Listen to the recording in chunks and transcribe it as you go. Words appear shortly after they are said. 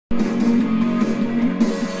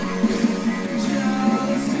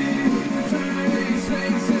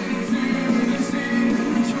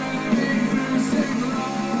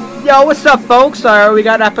Yo, what's up, folks? We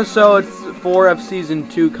got episode 4 of season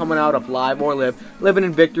 2 coming out of Live or Live, living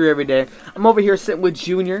in victory every day. I'm over here sitting with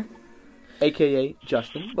Junior, aka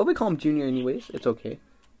Justin, but we call him Junior anyways. It's okay.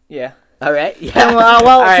 Yeah. All right. Yeah. And,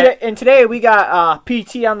 All right. Today we got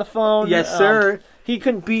PT on the phone. Yes, sir. He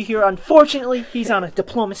couldn't be here, unfortunately. He's on a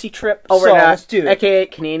diplomacy trip. Over so there, let's do it. aka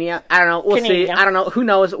Canania. I don't know. We'll see. I don't know. Who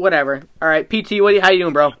knows? Whatever. All right, PT. How you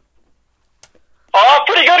doing, bro? Oh,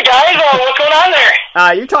 pretty good, guys. What's going on there?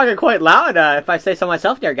 You're talking quite loud. If I say so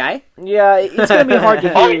myself, there, guy. Yeah, it's gonna be hard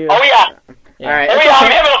to hear you. Oh yeah. All right. Oh yeah.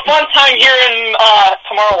 I'm having a fun time here in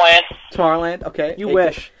Tomorrowland. Tomorrowland. Okay. You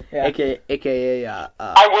wish. Yeah. AKA.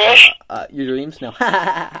 I wish. Your dreams. No.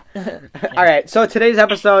 All right. So today's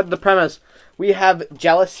episode, the premise, we have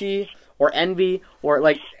jealousy or envy or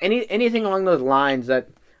like anything along those lines, that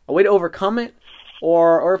a way to overcome it,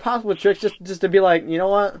 or possible tricks just to be like, you know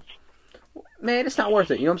what, man, it's not worth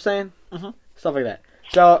it. You know what I'm saying? Mm-hmm. Stuff like that.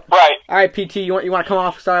 So right. All right, PT, you want to come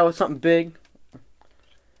off style with something big?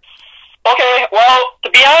 Okay. Well,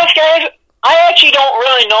 to be honest, guys, I actually don't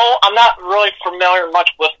really know. I'm not really familiar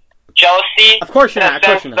much with jealousy. Of course you're not. Of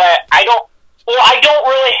course you're not. That I don't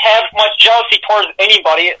really have much jealousy towards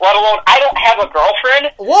anybody, let alone I don't have a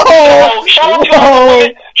girlfriend. Whoa! So shout out to all the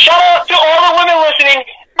women. Shout out to all the women listening.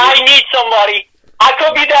 I need somebody. I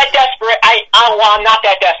could be that desperate. I'm not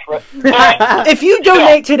that desperate. But, if you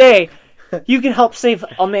donate today, you can help save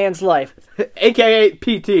a man's life. AKA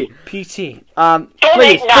PT. PT. Please.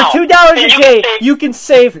 now. For $2 a day, you can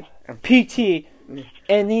save PT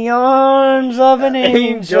in the arms of an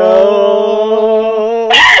angel. All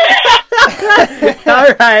right.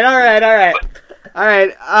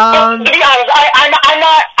 to be honest,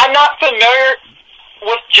 I'm not familiar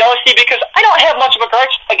with jealousy because I don't have much of a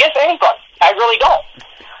grudge against anybody. I really don't.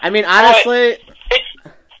 I mean, honestly,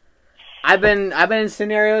 I've been in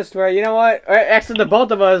scenarios where, you know what? Actually, the both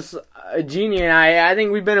of us, Junior and I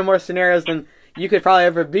think we've been in more scenarios than you could probably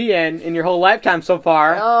ever be in your whole lifetime so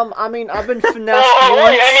far. I mean, I've been finessed well,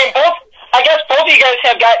 once. I mean, I guess both of you guys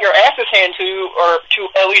have got your asses handed to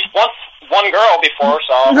at least one girl before,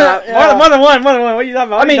 so. More than one. What are you talking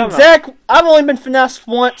about? I mean, Zach, I've only been finessed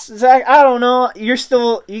once. Zach, I don't know. You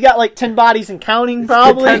got like 10 bodies and counting,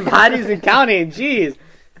 probably. 10 bodies and counting. Jeez.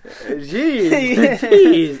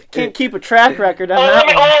 Can't keep a track record on let that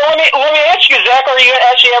me ask you, Zach, are you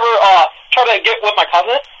actually ever try to get with my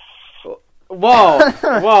cousin?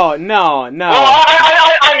 Whoa, no. Well,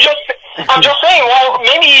 I'm just saying. Well,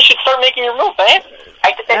 maybe you should start making your move, man.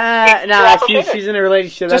 She's in a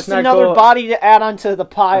relationship. Just That's not another cool. body to add onto the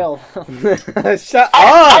pile. Shut up.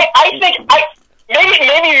 I think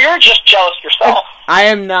maybe you're just jealous yourself. I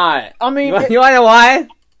am not. I mean, you want to know why?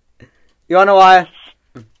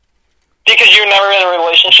 Because you've never been in a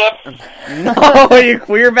relationship? No, you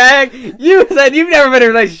queer bag. You said you've never been in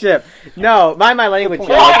a relationship. No, mind my language.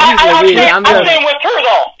 Well, I'm staying with her,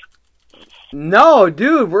 though. No,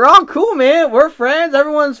 dude, we're all cool, man. We're friends.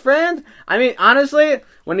 Everyone's friends. I mean, honestly,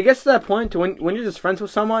 when it gets to that point, when you're just friends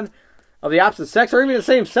with someone of the opposite sex or even the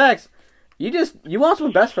same sex, you want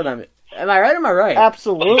what's best for them. Am I right or am I right?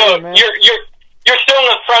 Absolutely, so, man. You're still in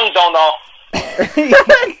the friend zone, though.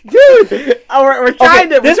 Dude, we're trying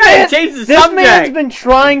to change the subject. This man's been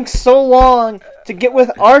trying so long to get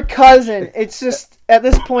with our cousin. It's just, at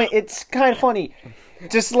this point, it's kind of funny.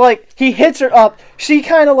 Just like, he hits her up, she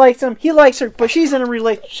kind of likes him, he likes her, but she's in a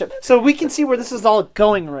relationship. So we can see where this is all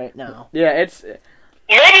going right now. Yeah, it's...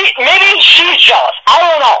 Maybe she's jealous. I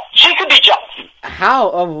don't know. She could be jealous. How?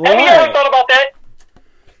 Of what? Have you ever thought about that?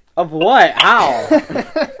 Of what? How?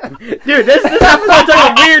 Dude, this episode took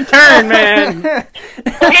a weird turn, man. Okay,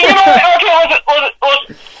 you know what? Okay, let's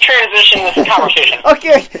transition this conversation.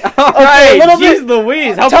 Okay. Alright, a little jeez bit.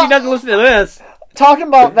 Louise. Hope he doesn't listen to this. Talking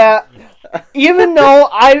about that, even though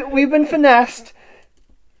we've been finessed,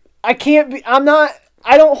 I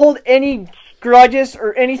don't hold any grudges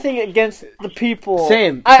or anything against the people.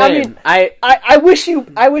 Same. I mean, I wish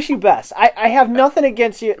you best. I have nothing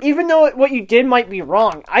against you, even though what you did might be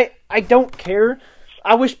wrong. I don't care.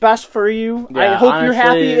 I wish best for you. Yeah, I hope honestly, you're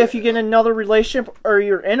happy if you get another relationship or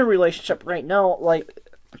you're in a relationship right now. Like,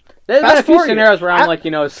 there's been a few scenarios where I'm like,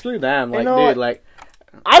 screw them. Like, dude, like,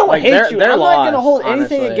 I don't hate you. They're I'm lost, not going to hold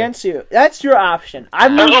anything honestly. against you. That's your option.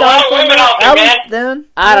 I've moved There's a lot on of from women out there, man. then.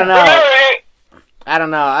 I don't know. Remember, I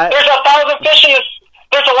don't know. there's a lot of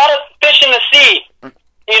fish in the sea.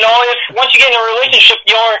 You know, if once you get in a relationship,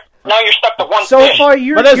 now you're stuck to one fish. Far,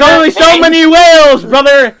 but there's only so many whales,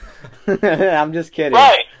 brother. I'm just kidding.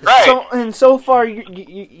 Right. So far,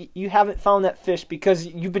 you haven't found that fish because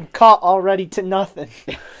you've been caught already to nothing.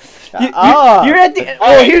 You're at the.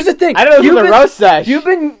 Well, here's the thing. I don't know who the roast that. You've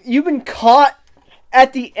been caught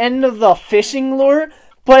at the end of the fishing lure,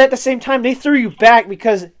 but at the same time, they threw you back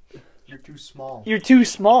because You're too small. you're too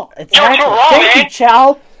small. You're Exactly. too wrong, Thank man. you,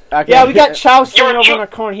 Chow. Okay. Yeah, we got Chow sitting You're over too- in our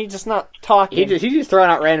corner. He's just not talking. He's just throwing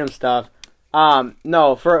out random stuff.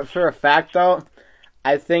 No, for a fact though,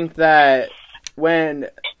 I think that when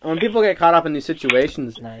people get caught up in these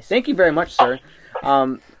situations, Nice. thank you very much, sir,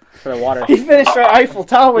 for the water. He finished our Eiffel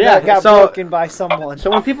Tower Yeah, that got so- broken by someone. So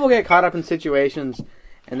when people get caught up in situations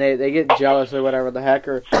and they get jealous or whatever the heck,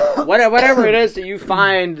 or whatever it is that you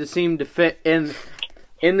find to seem to fit in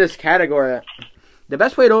this category, the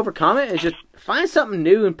best way to overcome it is just find something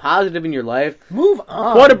new and positive in your life. Move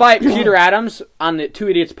on. Quoted by Peter Adams on the Two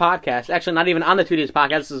Idiots podcast. Actually, not even on the Two Idiots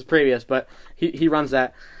podcast. This is previous, but he runs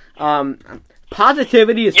that.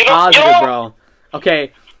 Positivity is You know- positive, you know- bro.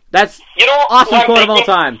 Okay, that's You know awesome what I'm quote of all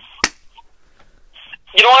thinking? time.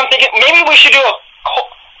 You know what I'm thinking? Maybe we should do a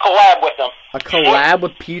collab with them. A collab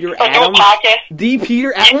with Peter Like do a Adams. podcast. The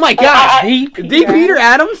Peter Adams. Oh my god. The Peter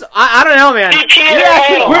Adams? I don't know, man. The Peter You're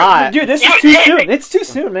asking a Adams. lot. Dude, this You- is too soon. It's too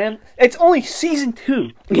soon, man. It's only season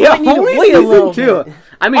 2. Yeah, I need to only wait a season little 2. bit.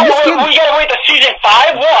 I mean, Oh, this we kid, gotta wait to season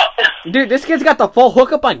 5? What? dude, this kid's got the full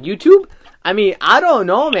hookup on YouTube. I mean, I don't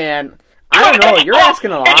know, man. I don't know. You're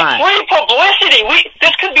asking a It's lot. free publicity.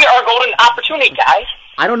 This could be our golden opportunity, guys.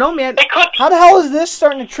 I don't know, man. It could. How the hell is this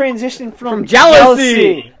starting to transition from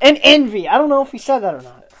jealousy. and envy? I don't know if he said that or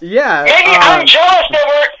not. Yeah. Maybe I'm jealous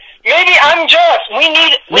that Maybe I'm jealous.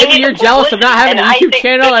 Maybe you're the jealous of not having a publicity, YouTube and I think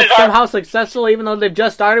channel this that's is our- somehow successful, even though they've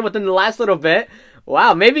just started within the last little bit.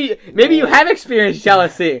 Wow, maybe you have experienced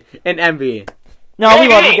jealousy and envy. No, we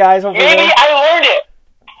love you guys over Maybe there. I learned it.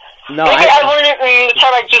 No, Maybe I learned it in the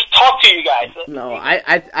time I just talked to you guys. No,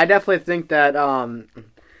 I definitely think that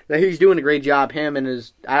that he's doing a great job. Him and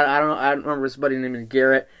his I don't remember his buddy's name is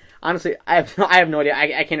Garrett. Honestly, I have no idea.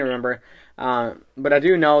 I can't remember. But I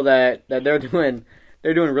do know that they're doing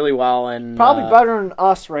really well and Probably better than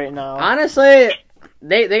us right now. honestly,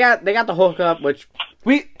 they got the hookup, which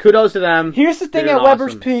We kudos to them. Here's the thing They're at doing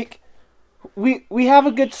Weber's awesome. Peak. We have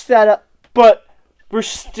a good setup, but we're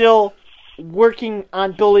still working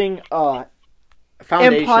on building a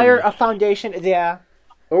Foundation. empire, a foundation. Yeah.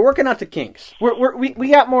 We're working out the kinks, We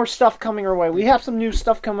got more stuff coming our way. We have some new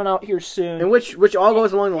stuff coming out here soon. and which all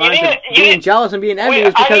goes along the lines need of to- you being need- jealous and being envious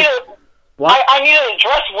Wait, because what? I need to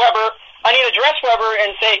address Weber. I need to address Weber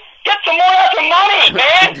and say, get some more effing money,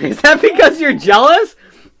 man. Is that because you're jealous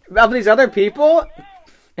of these other people?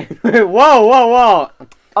 Whoa!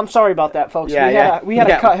 I'm sorry about that, folks. Yeah, we had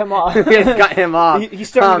to cut him off. We had to cut him off. He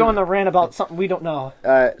started going on a rant about something we don't know.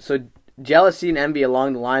 So jealousy and envy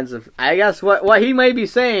along the lines of, I guess what he may be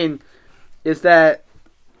saying is that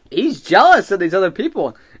he's jealous of these other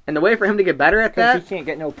people, and the way for him to get better at Because that he can't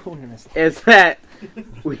get no poon in his. is that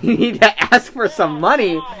we need to ask for some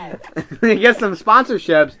money and get some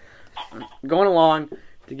sponsorships going along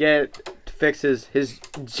to fix his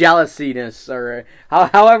jealousiness, or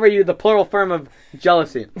however the plural form of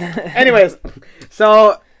jealousy. Anyways,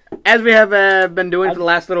 so as we have been doing for the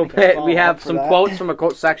last little bit, we have some quotes from a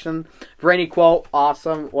quote section. Brainy quote,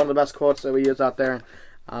 awesome, one of the best quotes that we use out there.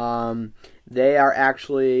 They are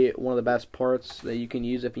actually one of the best parts that you can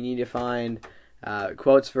use if you need to find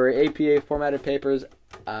quotes for APA formatted papers,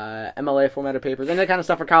 MLA formatted papers, and that kind of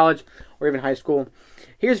stuff for college or even high school.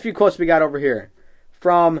 Here's a few quotes we got over here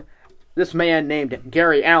from this man named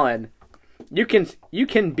Gary Allen. You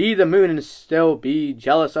can be the moon and still be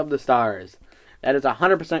jealous of the stars. That is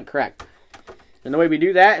 100% correct. And the way we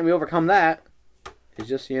do that and we overcome that is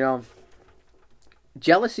just,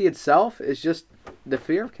 jealousy itself is just the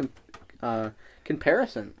fear of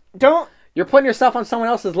comparison. You're putting yourself on someone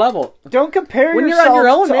else's level. Don't compare When you're yourself on your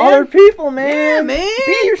own, to man. other people, man. Yeah, man.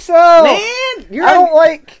 Be yourself. Man, you're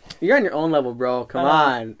on your own level, bro. Come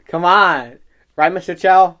on. Right, Mr.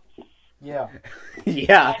 Chow? Yeah.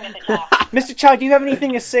 Yeah. Mr. Chow, do you have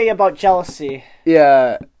anything to say about jealousy?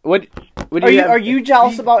 Yeah. What do you have? Are you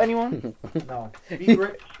jealous about anyone? No.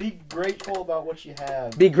 Be grateful about what you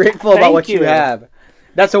have. Be grateful about Thank what you you. have.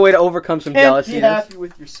 That's a way to overcome some jealousy. Be happy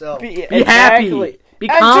with yourself. Be happy. Be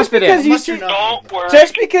And confident.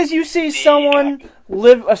 Just because you see someone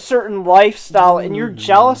live a certain lifestyle and you're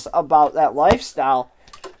jealous about that lifestyle,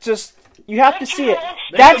 just you have to see it.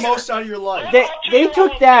 Make the most out of your life. They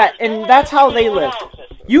took that and that's how they live.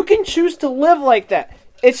 You can choose to live like that.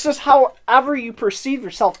 It's just however you perceive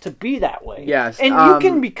yourself to be that way. Yes, And you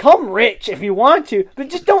can become rich if you want to, but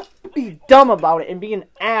just don't be dumb about it and be an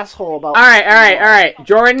asshole about it. All right.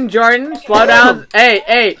 Jordan, slow down.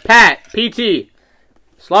 Hey, Pat, PT,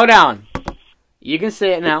 slow down. You can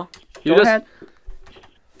say it now. Go ahead.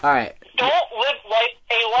 All right. Don't live like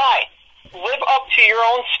a lie. Live up to your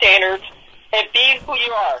own standards. and be who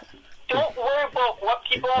you are. Don't worry about what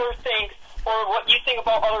people others think or what you think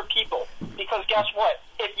about other people. Because guess what?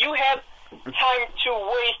 If you have time to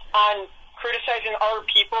waste on criticizing other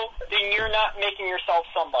people, then you're not making yourself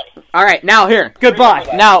somebody. All right, now here. Goodbye.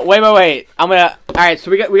 Now, wait. I'm gonna. All right, so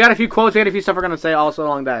we got a few quotes. We got a few stuff we're gonna say also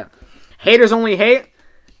along that. Haters only hate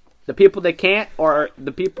the people they can't, or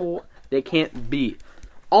the people they can't be.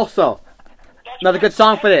 Also, another good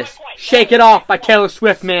song for this. "Shake It Off" by Taylor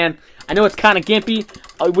Swift, man. I know it's kind of gimpy.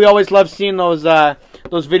 We always love seeing those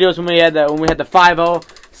videos when we had the 5-0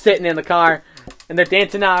 sitting in the car and they're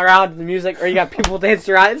dancing out around the music, or you got people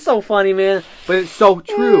dancing around. It's so funny, man, but it's so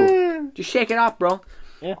true. Just shake it off, bro.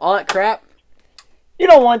 Yeah. All that crap, You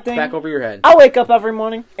know one thing. back over your head. I wake up every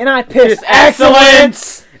morning and I piss Piss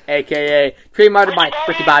excellence. AKA trademarked by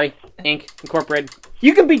Ricky Bobby Inc. Incorporated.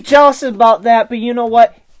 You can be jealous about that, but you know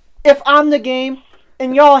what? If I'm the game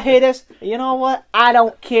and y'all hate us, you know what? I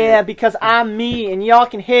don't care because I'm me, and y'all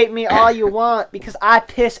can hate me all you want because I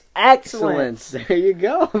piss excellence. There you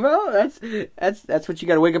go, bro. That's what you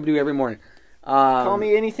got to wake up and do every morning. Call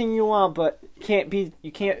me anything you want, but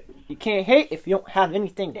you can't hate if you don't have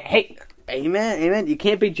anything to hate. Amen. You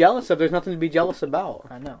can't be jealous if there's nothing to be jealous about.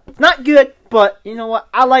 I know. It's not good, but you know what?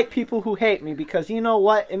 I like people who hate me because you know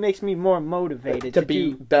what? It makes me more motivated To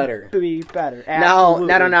be better. To be better. Now,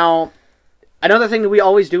 Absolutely. another thing that we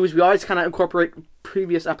always do is we always kind of incorporate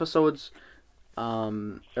previous episodes,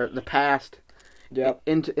 or the past, Yep.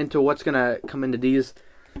 into what's gonna come into these.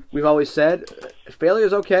 We've always said failure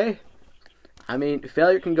is okay. I mean,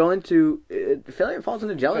 failure can go into failure falls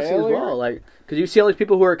into jealousy as well. Like, because you see all these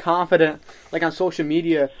people who are confident, like on social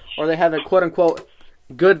media, or they have a quote unquote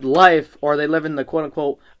good life, or they live in the quote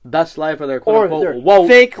unquote best life, or their quote unquote woke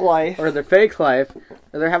fake life, or their fake life,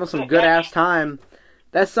 or they're having some good ass time.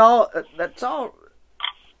 That's all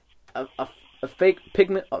a fake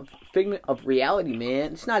figment of reality,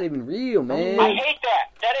 man. It's not even real, man. I hate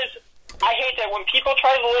that. I hate that when people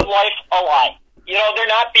try to live life a lie. You know, they're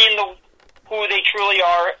not being who they truly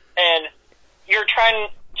are, and you're trying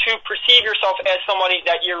to perceive yourself as somebody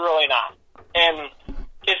that you're really not. And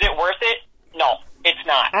is it worth it? No, it's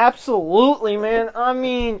not. Absolutely, man. I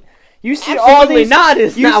mean, you see Absolutely all these. not.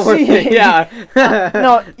 It's not worth it. Yeah.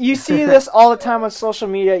 No, you see this all the time on social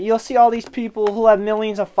media. You'll see all these people who have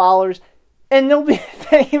millions of followers, and they'll be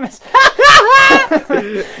famous.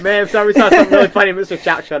 Man, sorry, we saw something really funny. Mr.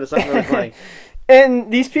 Shout showed us something really funny.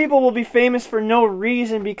 And these people will be famous for no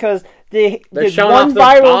reason because they're showing one off their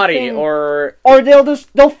viral body, thing, or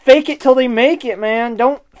they'll fake it till they make it, man.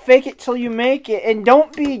 Don't fake it till you make it, and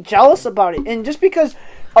don't be jealous about it. And just because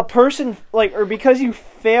a person or because you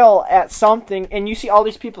fail at something and you see all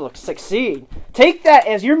these people succeed, take that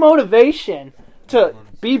as your motivation to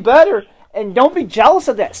be better. And don't be jealous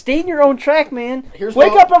of that. Stay in your own track, man.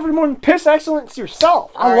 Wake up every morning, piss excellence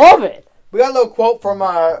yourself. I love it. We got a little quote from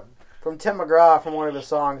Tim McGraw from one of his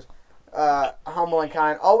songs, "Humble and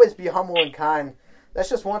kind." Always be humble and kind. That's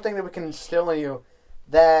just one thing that we can instill in you.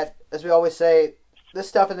 That, as we always say, this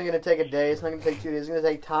stuff isn't going to take a day. It's not going to take 2 days. It's going to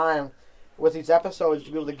take time with these episodes to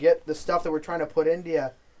be able to get the stuff that we're trying to put into you.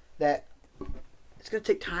 That it's going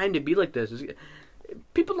to take time to be like this.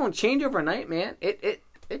 People don't change overnight, man. It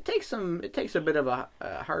takes a bit of a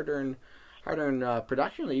hard-earned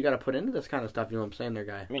production that you got to put into this kind of stuff. You know what I'm saying, there,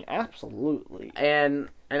 guy? I mean, absolutely. And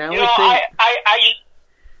I You always know, think.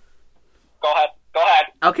 Go ahead.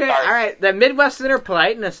 Okay, Sorry. all right. The Midwestern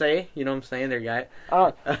politeness, eh? You know what I'm saying, there, guy?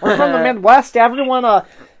 We're from the Midwest. Everyone,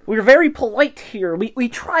 we're very polite here. We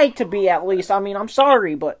try to be, at least. I mean, I'm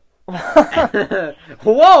sorry, but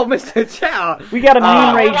Whoa, Mr. Chow. we got a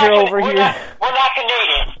mean rager over we're here. We're not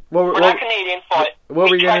Canadian. We're not Canadian, but What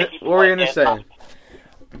were you gonna say?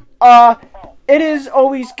 It is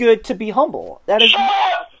always good to be humble. That is.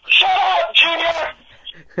 Shut up, Junior.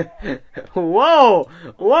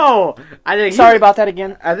 Whoa. I think. Sorry about that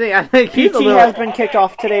again. I think he's PT a little. has been kicked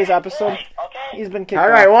off today's episode. Okay. He's been kicked All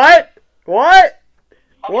off. right. What? What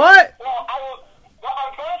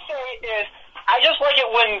I'm going to say is, I just like it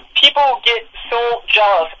when people get so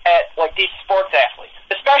jealous at these sports athletes.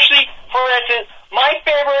 Especially, for instance, my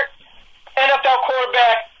favorite NFL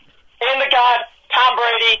quarterback and the god, Tom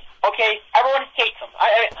Brady. Okay, everyone hates him.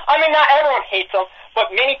 I mean, not everyone hates him,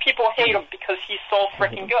 but many people hate him because he's so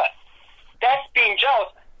freaking good. That's being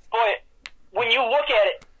jealous. But when you look at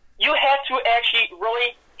it, you have to actually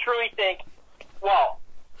really, truly think, wow,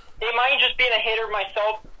 am I just being a hater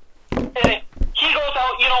myself? And he goes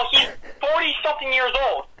out, he's 40-something years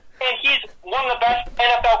old, and he's one of the best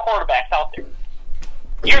NFL quarterbacks out there.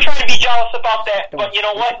 You're trying to be jealous about that, but you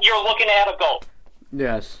know what? You're looking at a goal.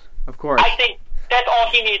 Yes, of course. I think that's all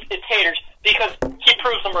he needs is haters, because he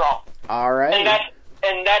proves them wrong. All right.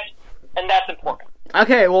 And that's important.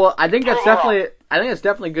 Okay, well, I think that's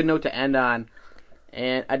definitely a good note to end on,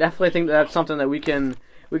 and I definitely think that's something that we can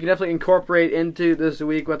definitely incorporate into this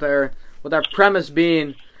week with our premise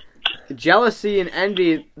being jealousy and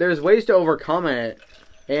envy. There's ways to overcome it,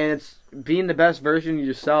 and it's being the best version of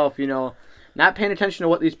yourself. You know, not paying attention to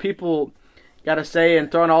what these people got to say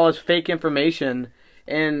and throwing all this fake information,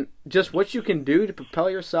 and just what you can do to propel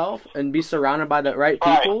yourself and be surrounded by the right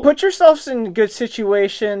people. Put yourselves in good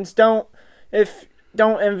situations. Don't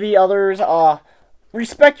envy others.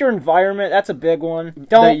 Respect your environment. That's a big one.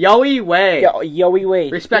 The Yoey way. Yoey way.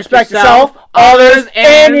 Respect yourself, others,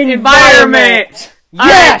 and environment.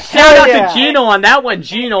 Yes! Shout out to Gino on that one.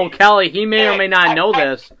 Gino Kelly. He may or may not know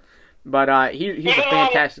this, but he's a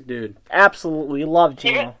fantastic dude. Absolutely love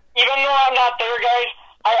Gino. Even though I'm not there, guys,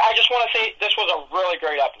 I just want to say this was a really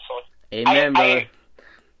great episode. Amen, brother.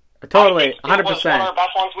 Totally, 100%. It was one of our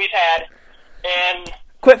best ones we've had, and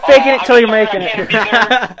quit faking it till you're making it.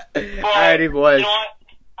 Alrighty, boys. You know what?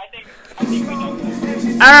 I think we know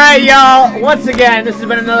this. Alright, y'all. Once again, this has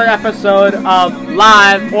been another episode of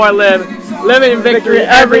Live or Live, Living in Victory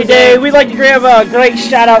every day. We'd like to give a great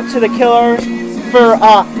shout out to the Killers for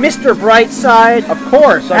Mr. Brightside. Of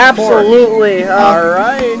course. Absolutely.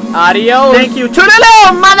 Alright. Adios. Thank you.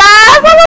 Toodaloo, mother!